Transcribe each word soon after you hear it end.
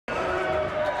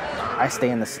I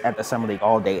stay at the summer league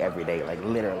all day, every day, like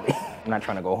literally. I'm not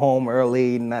trying to go home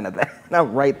early, none of that.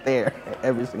 I'm right there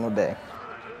every single day.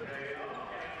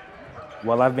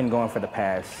 Well, I've been going for the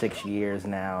past 6 years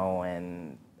now,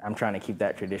 and I'm trying to keep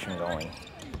that tradition going.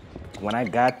 When I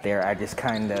got there, I just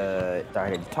kind of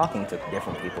started talking to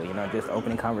different people, just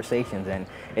opening conversations. And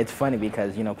it's funny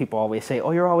because, people always say,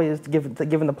 oh, you're always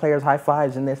giving the players high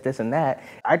fives and this and that.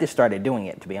 I just started doing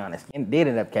it, to be honest. It did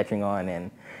end up catching on,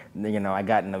 and, I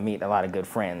gotten to meet a lot of good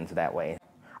friends that way.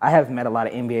 I have met a lot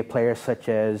of NBA players such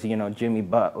as, Jimmy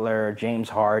Butler, James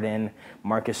Harden,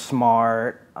 Marcus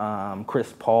Smart,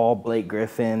 Chris Paul, Blake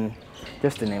Griffin,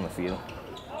 just to name a few.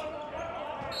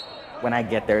 When I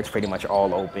get there, it's pretty much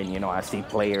all open. I see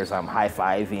players, I'm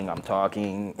high-fiving, I'm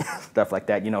talking, stuff like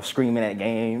that, screaming at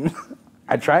games.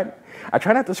 I try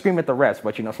not to scream at the refs,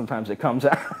 but, sometimes it comes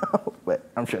out. But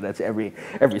I'm sure that's every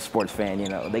sports fan,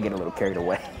 they get a little carried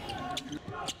away.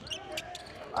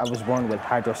 I was born with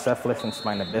hydrocephalus and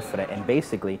spina bifida, and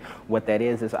basically what that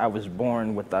is I was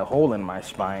born with a hole in my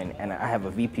spine, and I have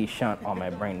a VP shunt on my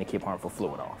brain to keep harmful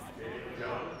fluid off.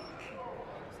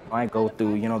 I go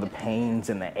through, the pains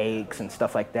and the aches and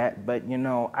stuff like that, but,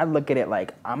 I look at it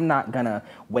like I'm not gonna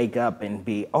wake up and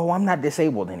be, oh, I'm not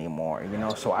disabled anymore,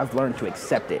 so I've learned to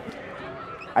accept it.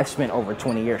 I've spent over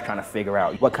 20 years trying to figure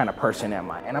out what kind of person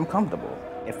am I, and I'm comfortable.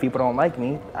 If people don't like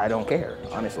me, I don't care,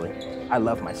 honestly. I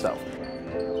love myself.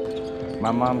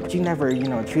 My mom, she never,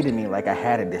 treated me like I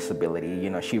had a disability.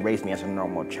 She raised me as a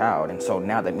normal child. And so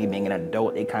now that me being an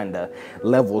adult, it kind of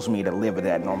levels me to live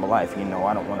that normal life. I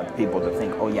don't want people to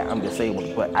think, oh yeah, I'm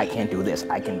disabled, but I can't do this,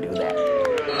 I can do that.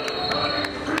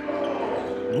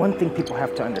 One thing people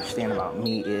have to understand about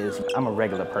me is I'm a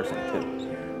regular person too.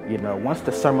 Once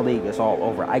the summer league is all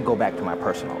over, I go back to my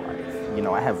personal life.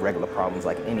 I have regular problems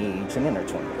like any age and in their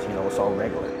 20s, it's all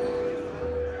regular.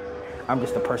 I'm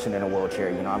just a person in a wheelchair,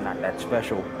 I'm not that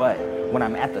special, but when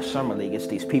I'm at the summer league, it's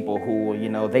these people who,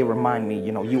 they remind me,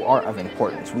 you are of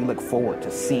importance. We look forward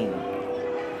to seeing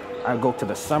you. I go to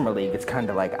the summer league, it's kind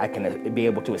of like I can be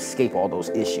able to escape all those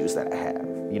issues that I have.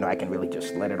 I can really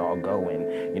just let it all go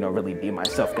and, really be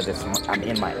myself because I'm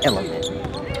in my element.